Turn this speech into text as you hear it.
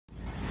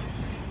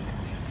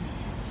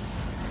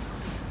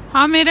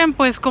Miren,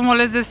 pues como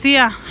les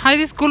decía, ay,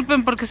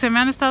 disculpen porque se me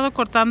han estado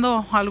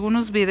cortando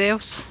algunos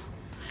videos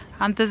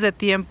antes de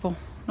tiempo.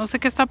 No sé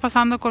qué está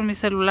pasando con mis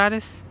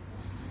celulares.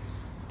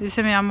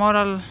 Dice mi amor,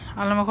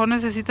 a lo mejor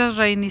necesitas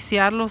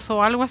reiniciarlos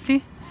o algo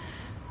así.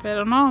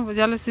 Pero no, pues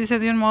ya les hice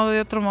de un modo,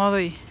 de otro modo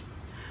y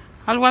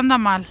algo anda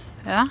mal,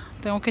 ¿verdad?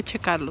 Tengo que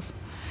checarlos.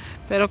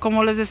 Pero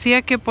como les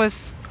decía que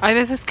pues hay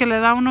veces que le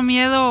da a uno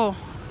miedo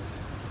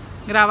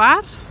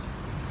grabar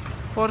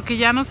porque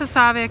ya no se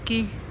sabe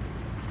aquí.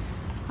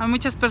 Hay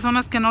muchas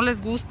personas que no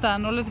les gusta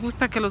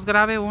que los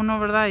grabe uno,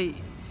 ¿verdad?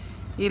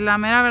 Y la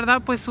mera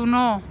verdad, pues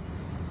uno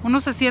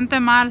se siente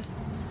mal,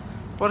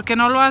 porque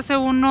no lo hace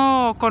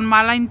uno con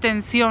mala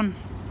intención,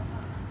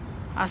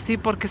 así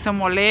porque se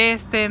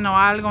molesten o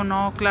algo,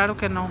 no, claro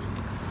que no.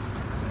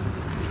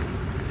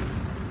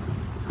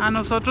 A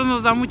nosotros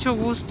nos da mucho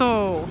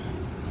gusto,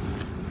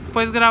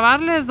 pues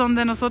grabarles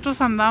donde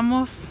nosotros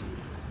andamos,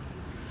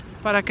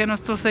 para que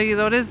nuestros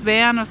seguidores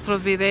vean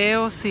nuestros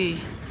videos y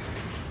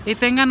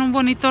tengan un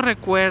bonito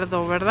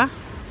recuerdo, ¿verdad?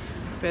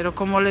 Pero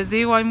como les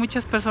digo, hay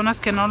muchas personas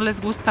que no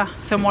les gusta,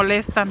 se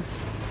molestan.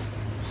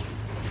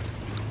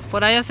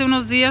 Por ahí hace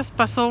unos días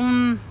pasó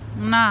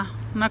una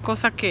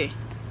cosa que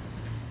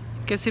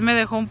sí me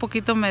dejó un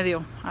poquito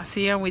medio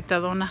así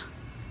agüitadona.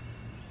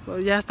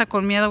 Pues ya hasta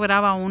con miedo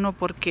graba uno,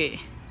 porque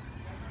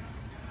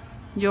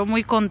yo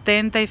muy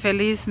contenta y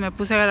feliz me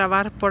puse a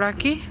grabar por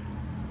aquí.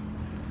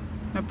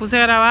 Me puse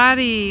a grabar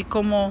y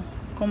como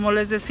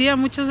les decía,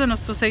 muchos de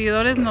nuestros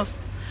seguidores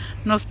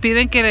nos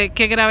piden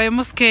que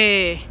grabemos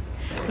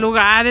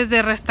lugares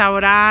de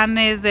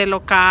restaurantes, de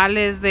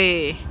locales,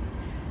 de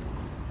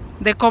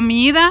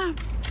comida,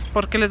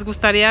 porque les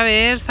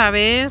gustaría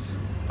saber,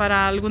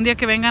 para algún día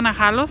que vengan a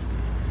Jalos,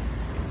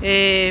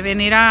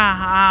 venir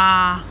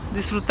a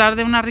disfrutar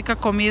de una rica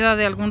comida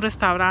de algún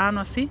restaurante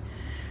o así.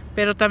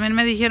 Pero también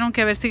me dijeron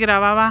que a ver si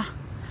grababa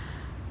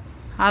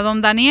a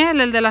don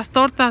Daniel, el de las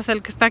tortas,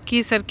 el que está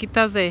aquí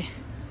cerquitas del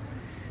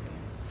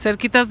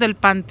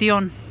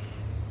panteón.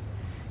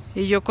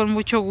 Y yo con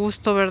mucho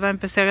gusto, ¿verdad?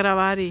 Empecé a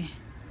grabar y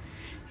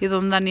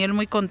don Daniel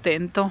muy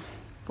contento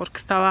porque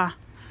estaba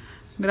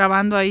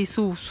grabando ahí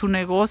su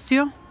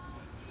negocio.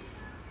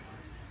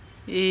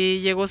 Y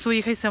llegó su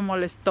hija y se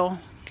molestó,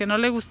 que no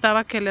le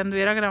gustaba que le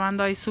anduviera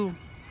grabando ahí su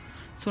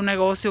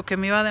negocio, que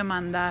me iba a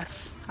demandar,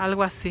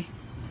 algo así.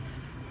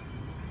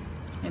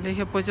 Y le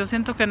dije, pues yo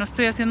siento que no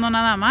estoy haciendo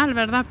nada mal,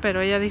 ¿verdad?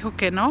 Pero ella dijo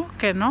que no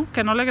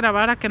le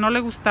grabara, que no le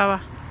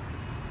gustaba.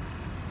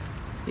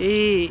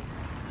 Y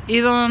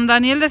don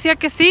Daniel decía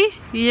que sí,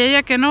 y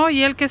ella que no,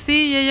 y él que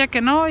sí, y ella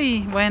que no,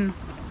 y bueno,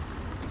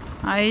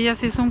 a ella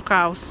se hizo un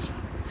caos.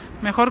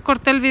 Mejor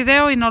corté el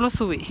video y no lo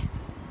subí.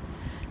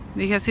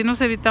 Dije, así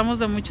nos evitamos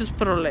de muchos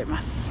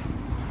problemas,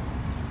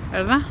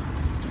 ¿verdad?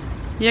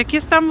 Y aquí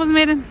estamos,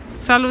 miren,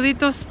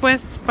 saluditos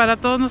pues para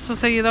todos nuestros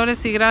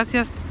seguidores y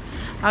gracias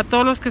a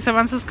todos los que se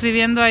van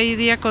suscribiendo ahí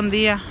día con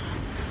día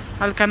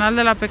al canal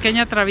de La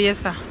Pequeña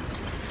Traviesa.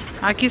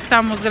 Aquí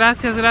estamos,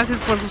 gracias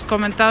por sus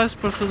comentarios,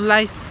 por sus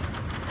likes.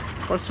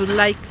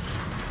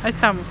 Ahí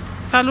estamos.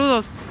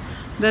 Saludos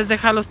desde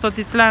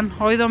Jalostotitlán,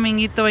 hoy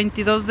dominguito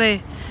 22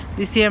 de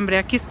diciembre.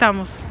 Aquí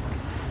estamos.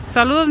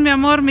 Saludos, mi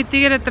amor, mi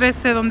tigre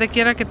 13, donde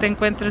quiera que te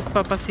encuentres,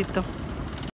 papacito.